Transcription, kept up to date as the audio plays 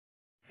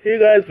Hey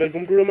guys,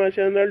 welcome to my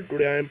channel.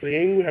 Today I am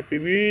playing Happy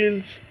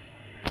Wheels.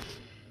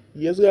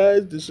 Yes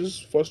guys, this is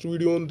first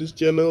video on this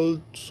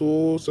channel,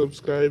 so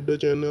subscribe the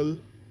channel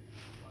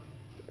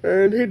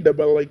and hit the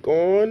bell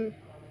icon.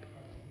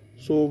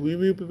 So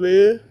we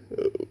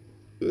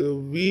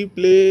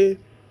play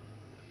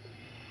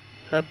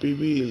Happy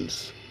Wheels.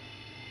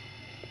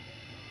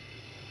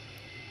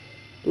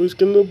 तो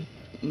इसके अंदर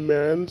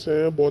men's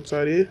हैं बहुत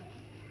सारे,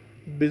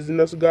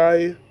 business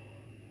guy,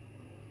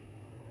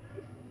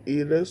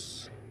 errors,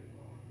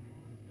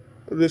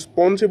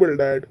 responsible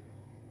dad,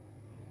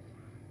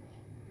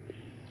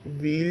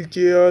 wheel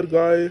chair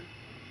गाय,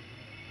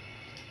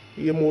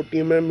 ये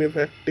मोटी ma'am,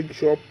 effective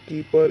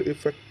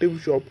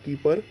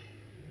shopkeeper,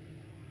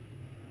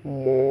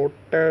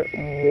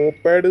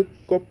 moped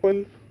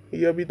couple,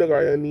 ये अभी तक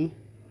आया नहीं।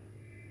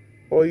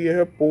 और ये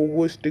है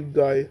Pogo stick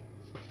guy,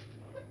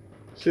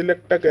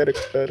 select a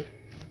character,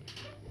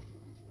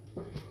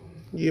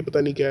 ये पता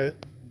नहीं क्या है।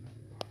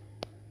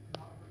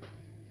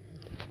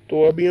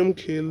 तो अभी हम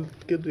खेल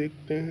के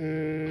देखते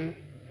हैं।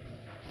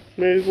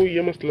 मेरे को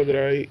ये मस्त लग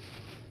रहा है,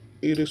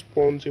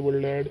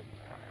 irresponsible dad.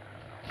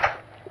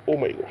 Oh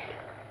my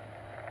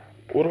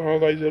God. और हाँ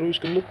गाइस, जरूर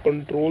इसके अंदर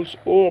कंट्रोल्स,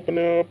 ओ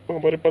अपने आप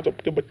हमारे पास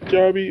आपके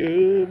बच्चा भी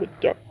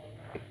बच्चा।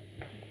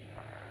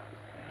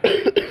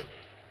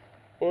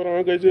 और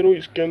हाँ गाइस, जरूर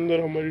इसके अंदर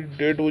हमारी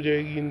डेट हो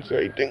जाएगी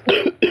इनसाइटिंग।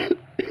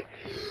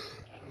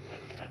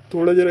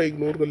 थोड़ा जरा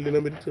इग्नोर कर लेना,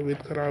 मेरी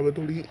तबीयत खराब है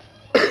थोड़ी।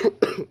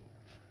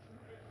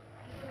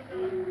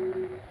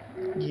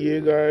 ये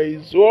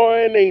गाइस,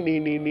 ओए नहीं नहीं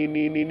नहीं नहीं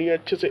नहीं नहीं नहीं,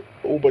 अच्छे से।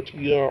 ओ बच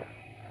गया।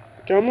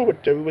 क्या हमें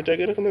बच्चा भी बचा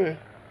के रखना है?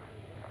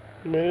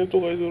 मैंने तो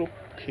गाइस जरूर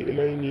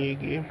खेला ही नहीं है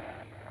गेम।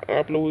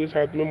 आप लोगों के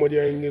साथ में मजे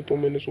आएंगे तो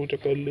मैंने सोचा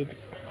कर लेती।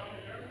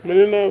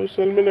 मैंने ना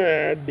असल में ना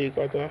ऐड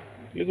देखा था,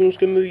 लेकिन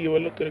उसके अंदर ये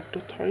वाला करेक्टर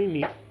था ही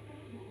नहीं।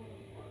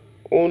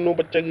 ओ नो,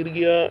 बच्चा गिर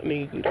गया।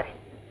 नहीं गिरा,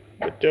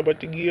 बच्चा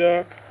बच गया।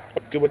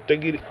 आपके बच्चा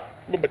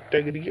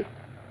गिर गया।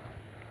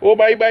 ओ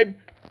भाई भाई,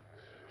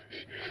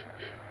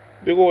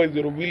 देखो भाई,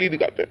 जरूर बिली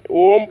दिखाते हैं।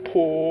 ओम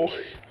फो,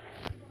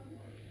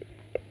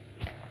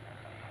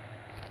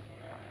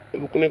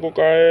 रुकने को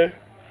कहा है।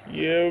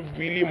 ये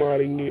बिली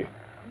मारेंगे।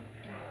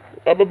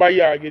 अब भाई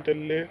आगे चल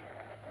ले।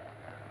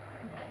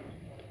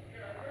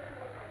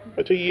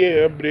 अच्छा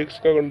ये है ब्रेक्स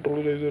का कंट्रोल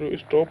है। जरूर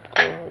स्टॉप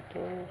कहाँ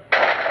था?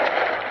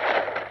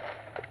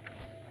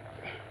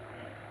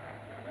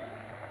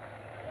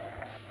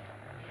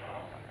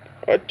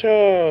 अच्छा,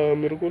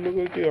 मेरे को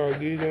लगा कि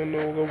आगे ही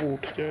जाना होगा, वो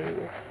उठ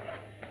जाएगा।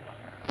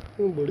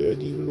 बड़े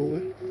अजीब लोग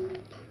हैं।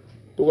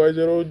 तो गाइस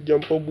जरा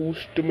जंप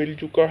बूस्ट मिल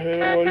चुका है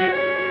और ये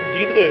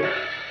जीत गए।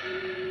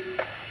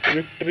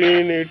 Victory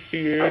in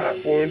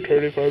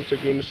 88.35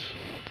 seconds.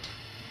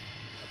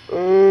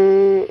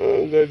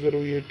 गाइस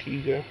जरूर ये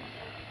ठीक है,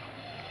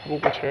 वो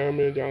कुछ है,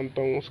 मैं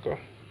जानता हूँ उसका।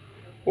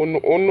 उन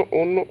उन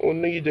उन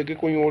उन ये जगह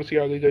कोई और सी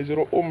आ गई गाइस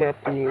जरूर। ओ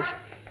मैप कहीं और,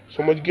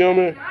 समझ गया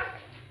मैं।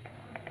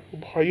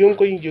 भाई हम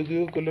कहीं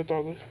जगह गलत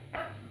आ गए।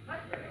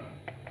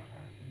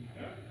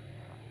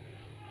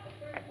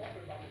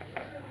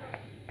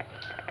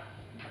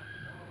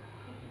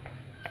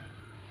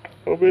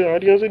 अबे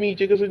यार, यहाँ से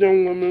नीचे कैसे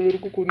जाऊंगा मैं? मेरे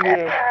को खुद नहीं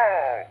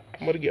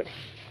आया। मर गया।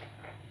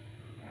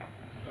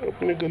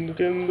 अपने गंद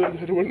के अंदर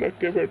घर बना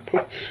के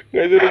बैठा।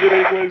 गाइस जरा जरा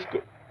एक बार इसको।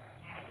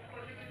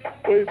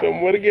 कोई तो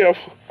मर गया,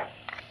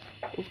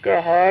 उसका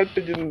हार्ट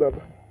जिंदा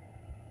था।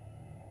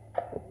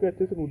 अब क्या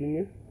अच्छे से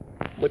कूदेंगे।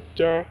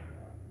 बच्चा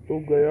तो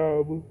गया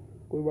अब।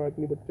 कोई बात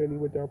नहीं, बच्चा नहीं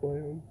बचा पाए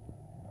हम।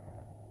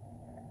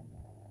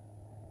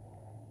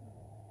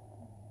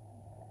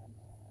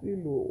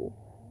 लो,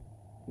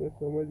 मैं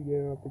समझ गया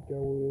यहाँ पे क्या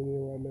होने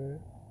वाला है।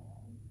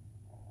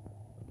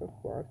 बस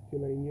फास्ट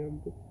चलाएंगे हम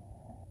तो।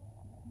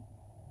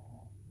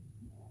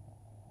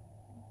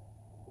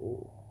 ओ,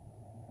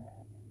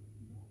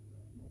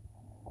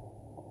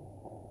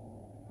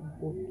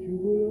 बच्ची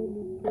गया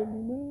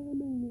लिटरली। नहीं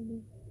नहीं नहीं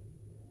नहीं,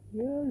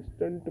 ये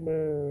स्टंट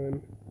मैन।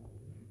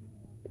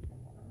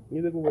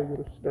 ये देखो भाई,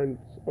 मेरे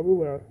स्टंट्स। अबे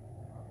यार,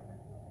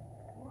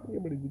 ये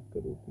बड़ी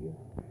दिक्कत होती है।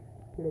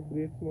 थोड़ा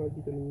ब्रेक मार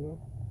के चलूंगा।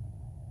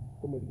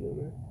 समझ गया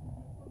मैं,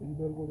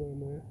 इधर को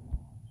जाना है।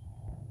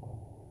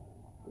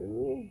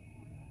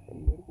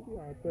 मेरे को भी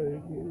आता है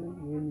कि ये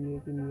नहीं है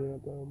कि नहीं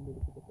आता, मेरे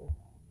को पता है।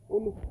 ओ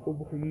नो, ओ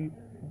भाई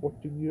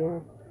बच गया।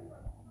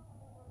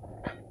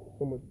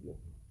 समझ गया।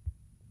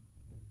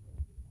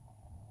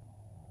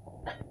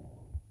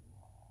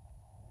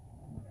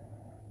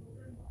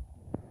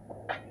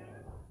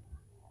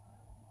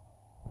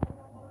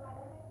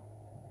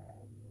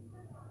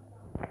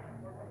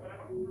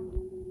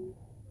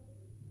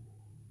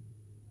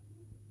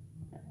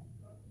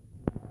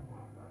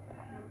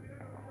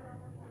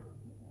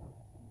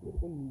 मेरे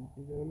को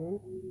नीचे जाना है।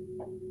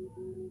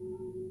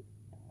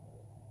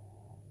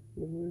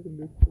 मैंने एक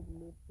लिफ्ट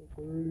में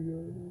पकड़ लिया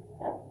है।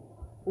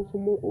 ओ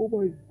समझ, ओ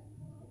भाई,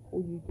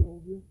 ओ ये क्या हो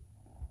गया?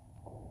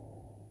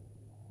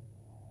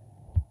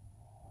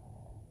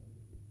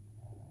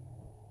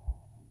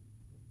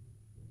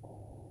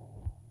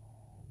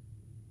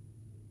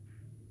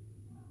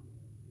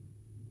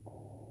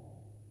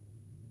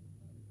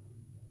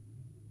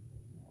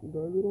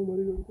 गाइस यार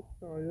हमारी गाड़ी का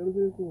टायर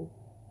देखो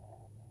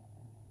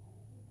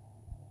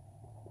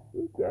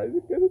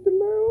गाइस, कैसे चल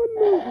रहा है वो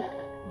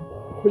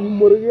भाई,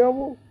 मर गया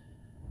वो।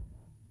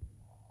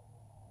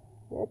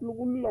 आप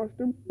लोगों ने लास्ट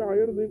टाइम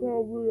टायर देखा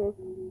अब यार?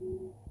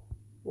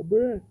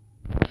 अबे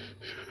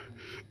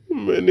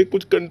मैंने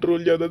कुछ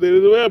कंट्रोल ज्यादा दे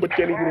दिया,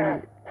 बच्चे नहीं गिरेंगे।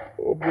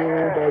 अबे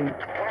भाई,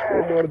 वो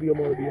मार दिया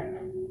मार दिया,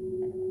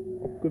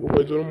 आपके तो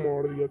भाई जरा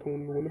मार दिया था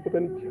उन लोगों ने, पता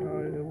नहीं क्या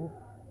है वो।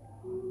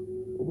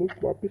 अब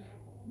वापिस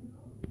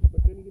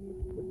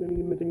बच्चे नहीं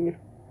गिरने चाहिए,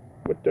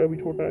 बच्चा अभी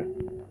छोटा है।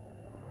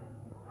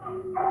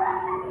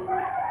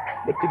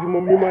 बच्चे की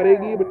मम्मी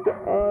मारेगी, बच्चा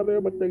आ रहा है,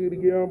 बच्चा गिर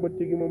गया,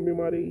 बच्चे की मम्मी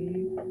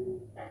मारेगी।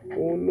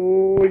 ओ नो,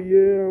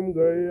 ये हम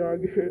गए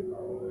आगे,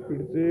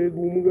 फिर से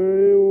घूम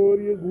गए,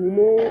 और ये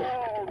घूमो,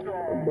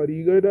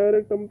 मरी गए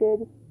डायरेक्ट हम तो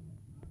अब।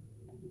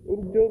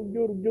 रुक जाओ रुक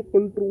जाओ रुक जाओ,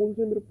 कंट्रोल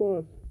से मेरे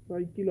पास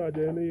साइकिल आ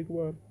जाए ना एक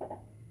बार।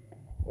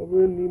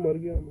 अबे नहीं, मर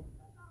गया मैं।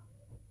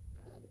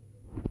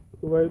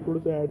 तो भाई थोड़े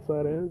से एड्स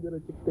आ रहे हैं, जरा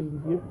चेक कर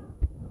लीजिए।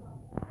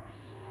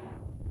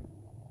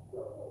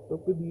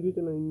 सबके धीरे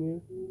चलाएंगे,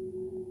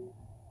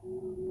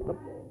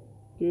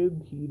 सबके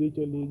धीरे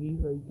चलेगी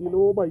साइकिल।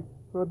 ओ भाई,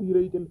 हाँ धीरे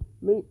ही चल।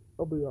 नहीं,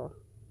 अब यार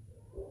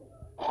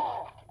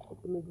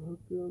अपने घर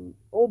के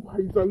ओ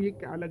भाई साहब, ये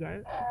क्या लगा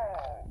है,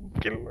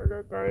 क्या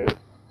लगा का है?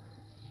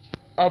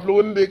 आप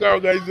लोगों ने देखा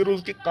होगा इस जरूर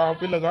उसके कहाँ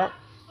पे लगा,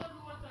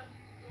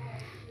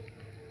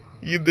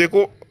 ये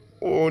देखो।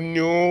 ओ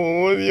नो,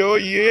 ओ नो,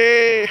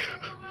 ये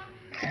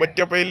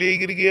बच्चा पहले ही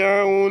गिर गया।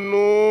 ओ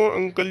नो,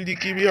 अंकल जी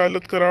की भी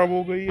हालत खराब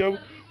हो गई अब।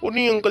 ओ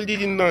नहीं, अंकल जी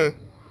जिंदा है,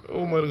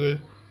 ओ मर गए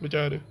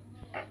बेचारे।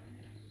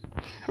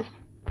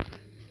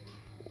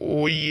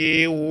 ओ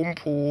ये ओम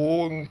फो,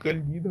 अंकल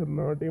जी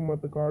धरनाटे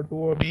मत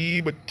काटो,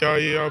 अभी बच्चा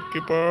है आपके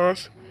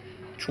पास,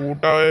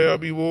 छोटा है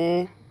अभी वो।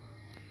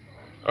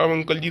 अब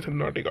अंकल जी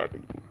धरनाटे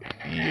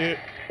काटेंगे ये।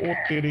 ओ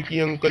तेरे की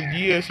अंकल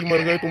जी, ऐसी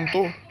मर गए तुम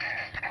तो।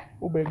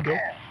 वो बैठ जाओ,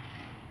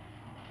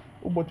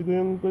 वो बच गए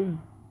अंकल,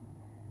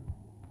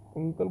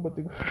 अंकल बच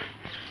गए।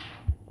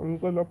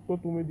 अंकल अब तो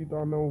तुम्हें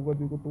जिताना होगा,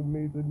 देखो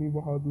तुमने इतनी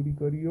बहादुरी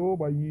करी हो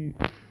भाई।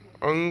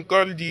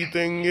 अंकल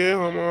जीतेंगे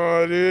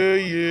हमारे,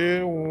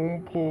 ये ओम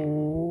फो,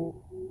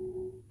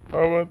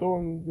 हमें तो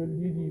अंकल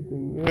जी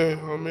जीतेंगे,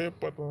 हमें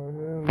पता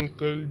है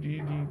अंकल जी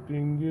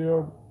जीतेंगे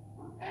अब।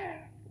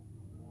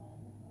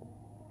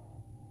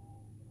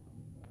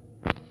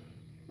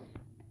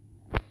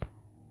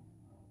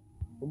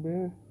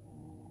 अबे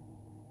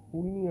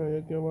फूल नहीं आया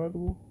क्या बात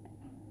वो?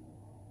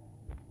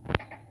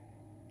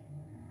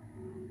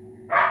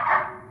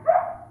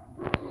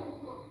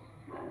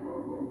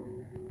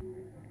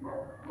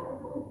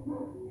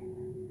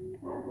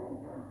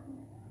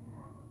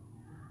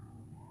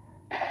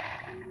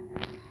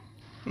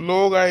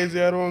 लो गाइस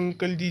यार, वो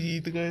अंकल जी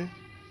जीत गए।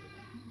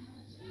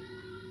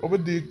 अबे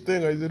देखते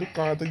हैं गाइस यार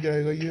कहाँ तक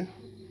जाएगा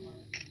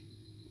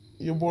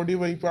ये बॉडी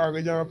वहीं पे आ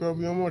गई जहाँ पे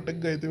अभी हम अटक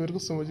गए थे, मेरे को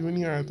समझ में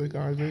नहीं आया था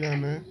कहाँ से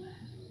जाना है।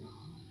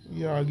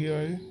 ये आगे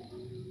आए,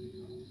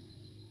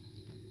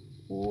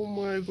 ओ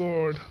माय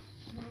गॉड।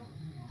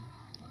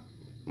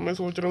 मैं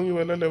सोच रहा हूँ ये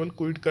वाला लेवल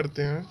क्विट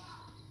करते हैं।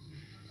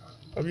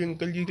 अभी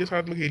अंकल जी के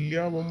साथ में खेल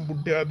लिया, अब हम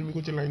बुढ़े आदमी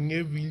को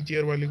चलाएंगे, व्हील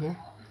चेयर वाले को।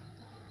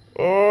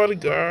 और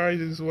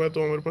गाइस इस बार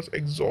तो हमारे पास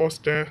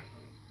एग्जॉस्ट है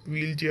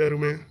व्हील चेयर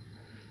में,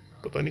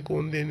 पता नहीं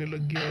कौन देने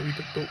लग गया अभी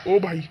तक तो। ओ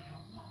भाई,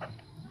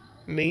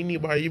 नहीं नहीं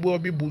भाई, वो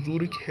अभी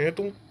बुजुर्ग हैं,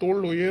 तुम तोड़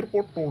लो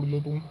एयरपोर्ट, तोड़ लो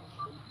तुम।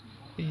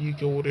 ये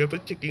क्या हो रहा था,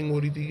 चेकिंग हो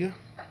रही थी क्या?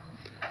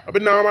 अबे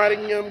ना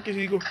मारेंगे हम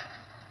किसी को।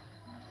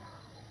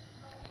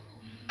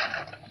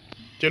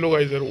 चलो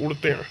गाइस यार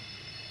उड़ते हैं।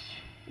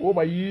 ओ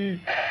भाई,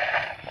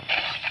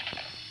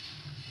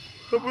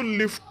 अब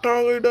लिफ्ट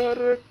आ गई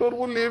डायरेक्ट, और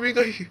वो ले भी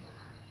गई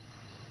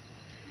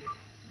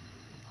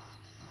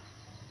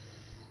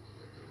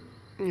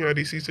यार,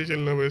 इसी से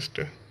चलना बेस्ट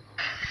है।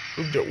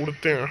 रुक जा,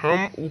 उड़ते हैं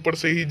हम, ऊपर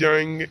से ही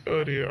जाएंगे।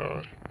 अरे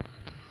यार,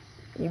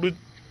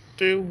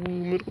 उड़ते हुए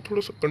मेरे को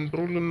थोड़ा सा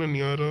कंट्रोल करना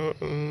नहीं आ रहा।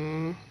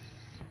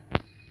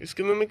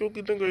 इसके अंदर ना क्यों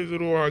कितने गाइस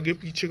वो आगे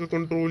पीछे का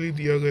कंट्रोल ही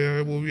दिया गया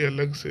है, वो भी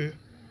अलग से।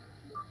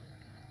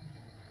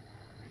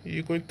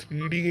 ये कोई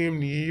 3D गेम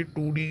नहीं है, ये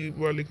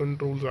 2D वाले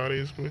कंट्रोल्स आ रहे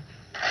हैं इसमें।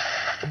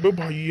 अबे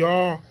भैया,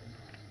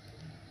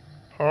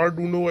 हार्ट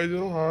ढूंढो गाइस,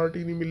 हार्ट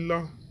ही नहीं मिल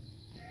रहा।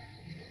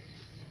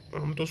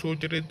 हम तो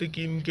सोच रहे थे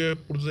कि इनके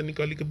पुर्जे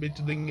निकाल के बेच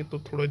देंगे तो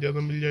थोड़ा ज़्यादा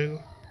मिल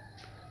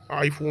जाएगा।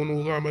 आईफोन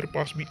होगा हमारे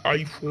पास भी,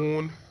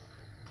 आईफोन।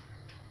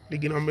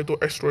 लेकिन हमें तो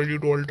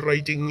एस्ट्रॉइड अल्ट्रा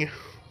ही चाहिए।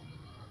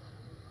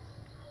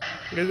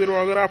 वैसे तो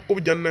अगर आपको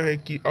भी जानना है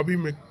कि अभी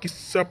मैं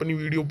किससे अपनी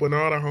वीडियो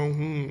बना रहा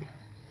हूँ,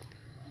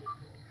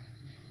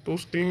 तो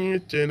उसके लिए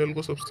चैनल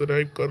को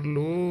सब्सक्राइब कर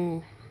लो।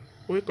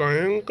 ओए कहाँ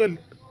है अंकल?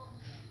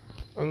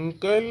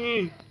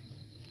 अंकल,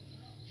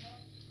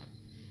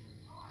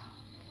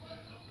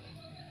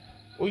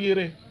 ओ ये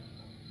रे,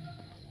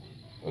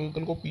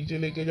 अंकल को पीछे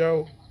लेके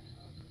जाओ।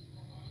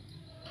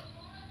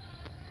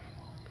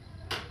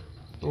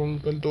 तो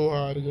अंकल तो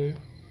हार गए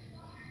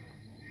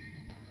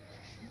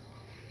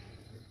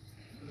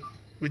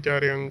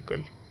बेचारे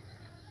अंकल।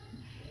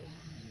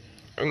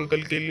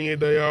 अंकल के लिए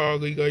दया आ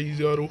गई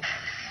गाइस यारो।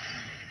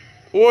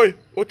 ओए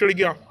वो चढ़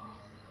गया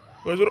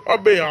गाइस। और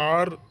अबे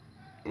यार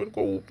मेरे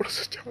को ऊपर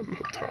से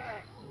जाना था।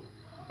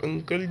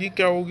 अंकल जी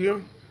क्या हो गया?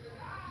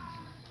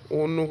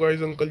 ओ नो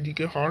गाइस, अंकल जी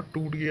के हाथ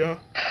टूट गया।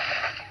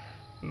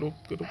 लोग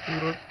के तो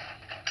पूरा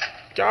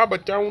क्या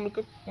बचा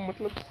उनका,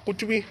 मतलब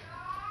कुछ भी।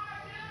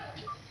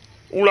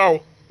 उड़ाओ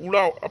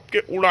उड़ाओ, अब के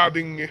उड़ा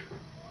देंगे।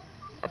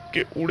 अब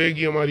के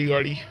उड़ेगी हमारी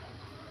गाड़ी।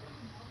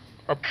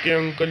 अब के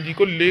अंकल जी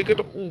को लेके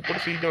तो ऊपर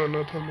से ही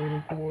जाना था मेरे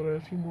को, और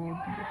ऐसे ही मोड़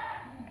दिया।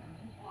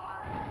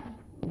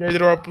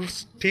 जरा आप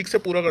ठीक से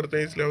पूरा करते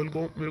हैं इस लेवल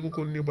को, मेरे को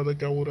खुद नहीं पता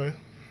क्या हो रहा है।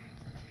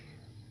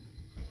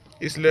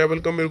 इस लेवल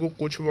का मेरे को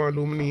कुछ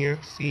मालूम नहीं है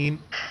सीन।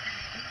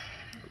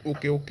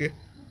 ओके ओके,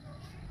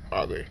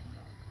 आ गए।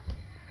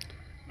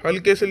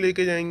 हल्के से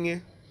लेके जाएंगे।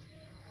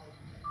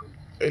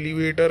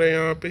 एलिवेटर है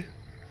यहाँ पे।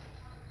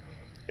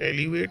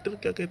 एलिवेटर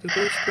क्या कहते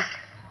थे उसको,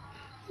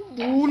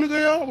 भूल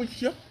गया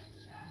भैया।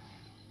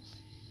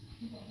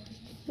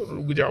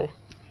 रुक जाओ।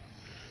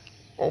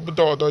 अब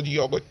दादाजी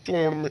आ गए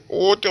चोड़ में।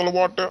 ओ चल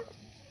बाटे,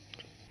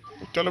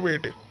 चल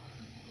बेटे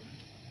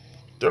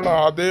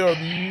चढ़ा दे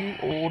अभी।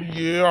 और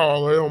ये आ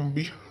गए हम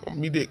भी।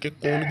 हम भी देखे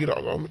कौन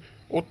गिरागा हमें।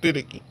 ओ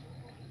तेरे की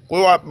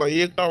कोई बात नहीं,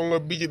 एक टांग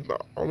अब भी जिंदा।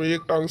 हम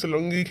एक टांग से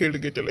लंगी खेल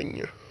के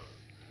चलेंगे,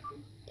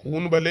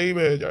 खून भले ही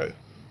बह जाए।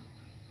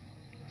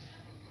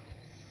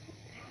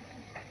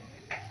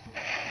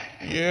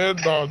 ये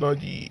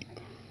दादाजी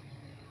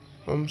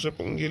हमसे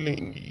पंगे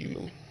लेंगे ये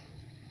लोग।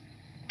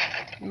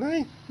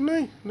 नहीं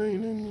नहीं नहीं नहीं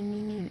नहीं,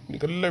 नहीं, नहीं।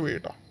 निकल ले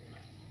बेटा।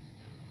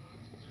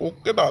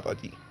 ओके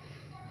दादाजी।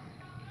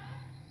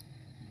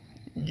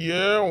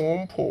 ये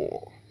ओम फो।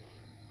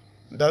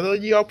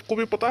 दादाजी आपको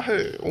भी पता है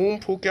ओम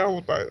फो क्या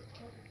होता है?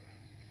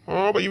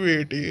 हाँ भाई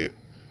बेटे,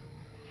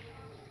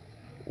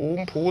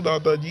 ओम फो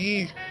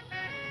दादाजी।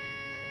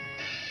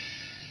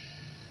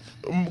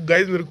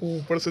 गाइस मेरे को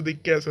ऊपर से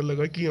देख के ऐसा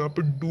लगा कि यहाँ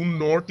पे डू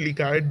नॉट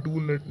लिखा है। डू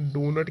नट,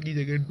 डोनट की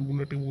जगह डू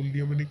नट बोल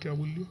दिया मैंने, क्या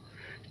बोल दिया।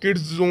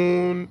 किड्स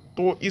जोन,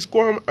 तो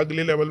इसको हम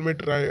अगले लेवल में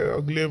ट्राई,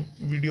 अगले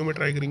वीडियो में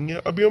ट्राई करेंगे।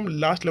 अभी हम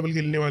लास्ट लेवल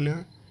खेलने वाले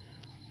हैं।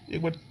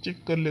 एक बार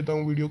चेक कर लेता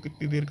हूँ वीडियो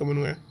कितनी देर का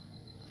बना है।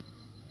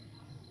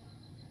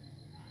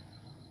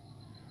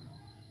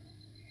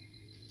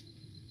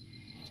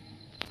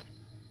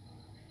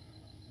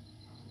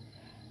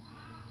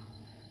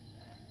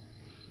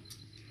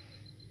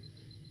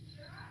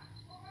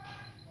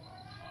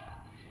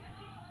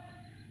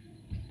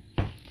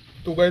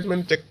 तो गाइस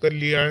मैंने चेक कर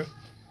लिया है।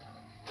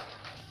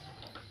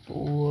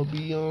 तो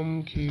अभी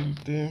हम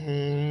खेलते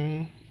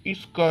हैं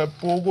इसका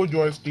पोगो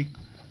जॉयस्टिक।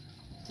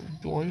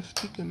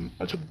 जॉयस्टिक,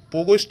 अच्छा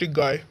पोगो स्टिक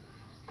गाय।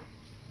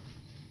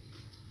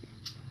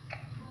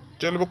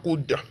 चल वो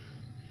कूद जा।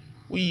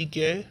 वो ये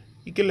क्या है?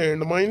 ये क्या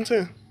लैंड माइन्स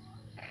है?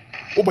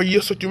 ओ भैया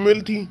सच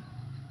में थी।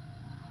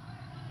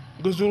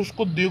 गजर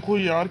उसको देखो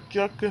यार,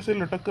 क्या कैसे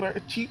लटक रहा है।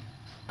 अच्छी,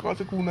 कहाँ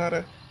से खून आ रहा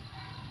है?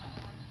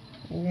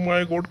 ओ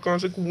माय गॉड, कहाँ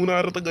से खून आ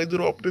रहा था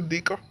गजर, आपने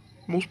देखा?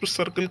 मैं उस पर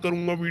सर्कल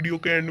करूंगा वीडियो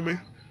के एंड में।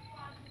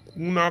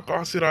 खून आ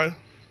कहाँ से रहा है?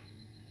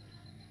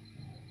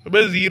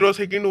 अबे 0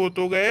 सेकंड हो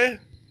तो गए।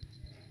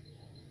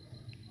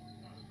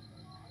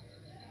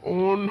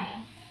 ऑन।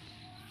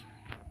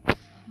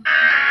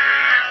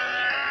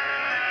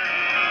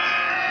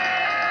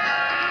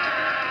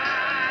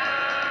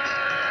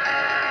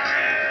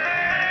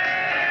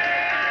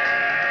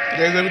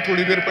 जैसे अभी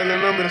थोड़ी देर पहले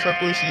ना मेरे साथ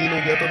कोई सीन हो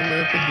गया था, तो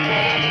मेरे को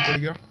दोबारा आना पड़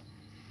गया।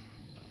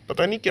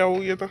 पता नहीं क्या हो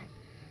गया था।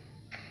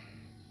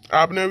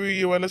 आपने अभी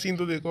ये वाला सीन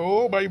तो देखा।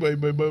 ओ भाई भाई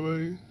भाई भाई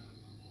भाई,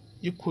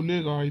 ये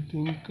खुलेगा आई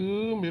थिंक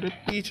मेरे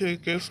पीछे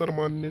के सर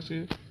मारने से।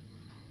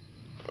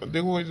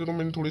 देखो भाई जरूर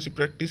मैंने थोड़ी सी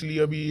प्रैक्टिस ली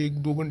अभी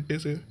 1-2 घंटे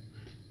से।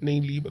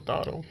 नहीं ली, बता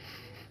रहा हूँ।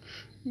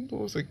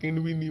 2 सेकंड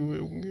भी नहीं हुए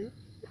होंगे।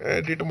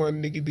 एडिट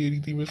मारने की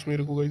देरी थी बस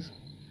मेरे को गाइज।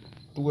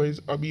 तो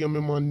गाइज अभी हमें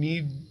माननी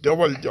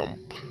डबल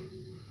जंप।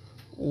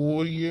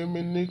 और ये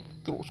मैंने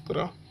क्रॉस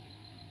करा।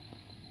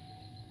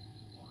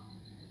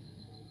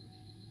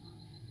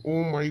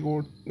 ओ माय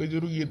गॉड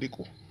जरूर, ये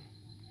देखो।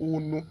 Oh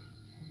no,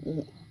 O,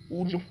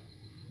 oh no,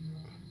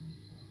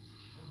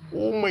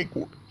 oh my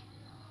God.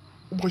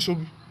 भाई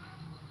साहब,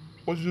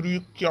 और जरूर ये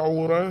क्या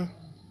हो रहा है?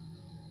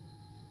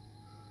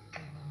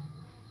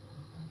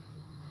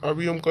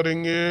 अभी हम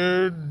करेंगे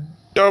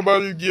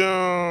डबल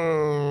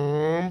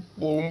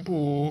जंप। ओम फू।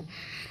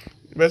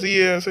 वैसे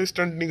ये ऐसे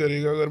स्टंट नहीं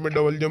करेगा अगर मैं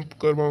डबल जंप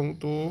करवाऊँ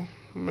तो।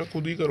 मैं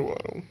खुद ही करवा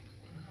रहा हूँ।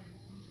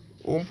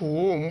 ओम फू,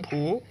 ओम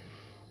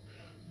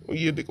फू।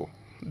 ये देखो,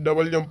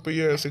 डबल जंप पे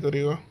ये ऐसे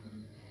करेगा।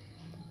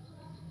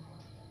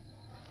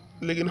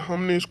 लेकिन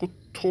हमने इसको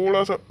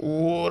थोड़ा सा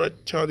और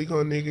अच्छा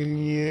दिखाने के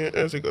लिए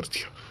ऐसे कर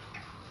दिया।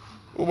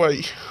 ओ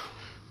भाई,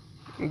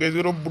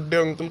 गैजेरो बुढ़े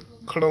अंकल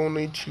खड़ा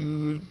होने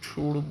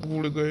छोड़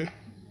भूल गए।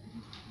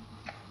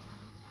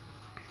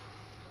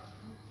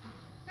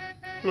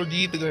 तो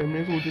जीत गए।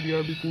 मैं सोच लिया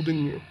अभी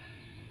कूदेंगे।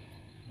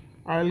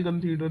 I will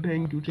consider,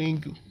 thank you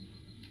thank you.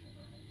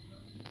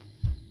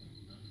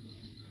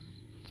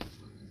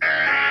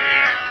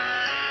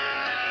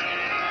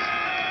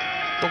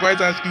 तो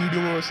गाइस आज की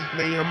वीडियो में बस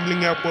इतना ही। हम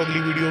मिलेंगे आपको अगली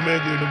वीडियो में।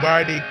 Good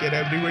bye, take care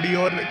everybody.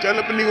 और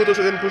चैनल पर नहीं हो तो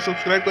चैनल को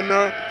सब्सक्राइब करना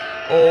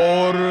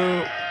और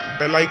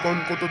बेल आइकॉन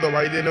को तो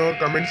दबा ही देना और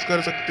कमेंट्स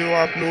कर सकते हो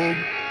आप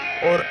लोग,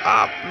 और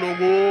आप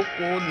लोगों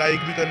को लाइक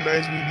भी करना है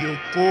इस वीडियो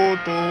को।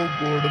 तो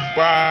गुड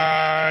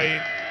बाय।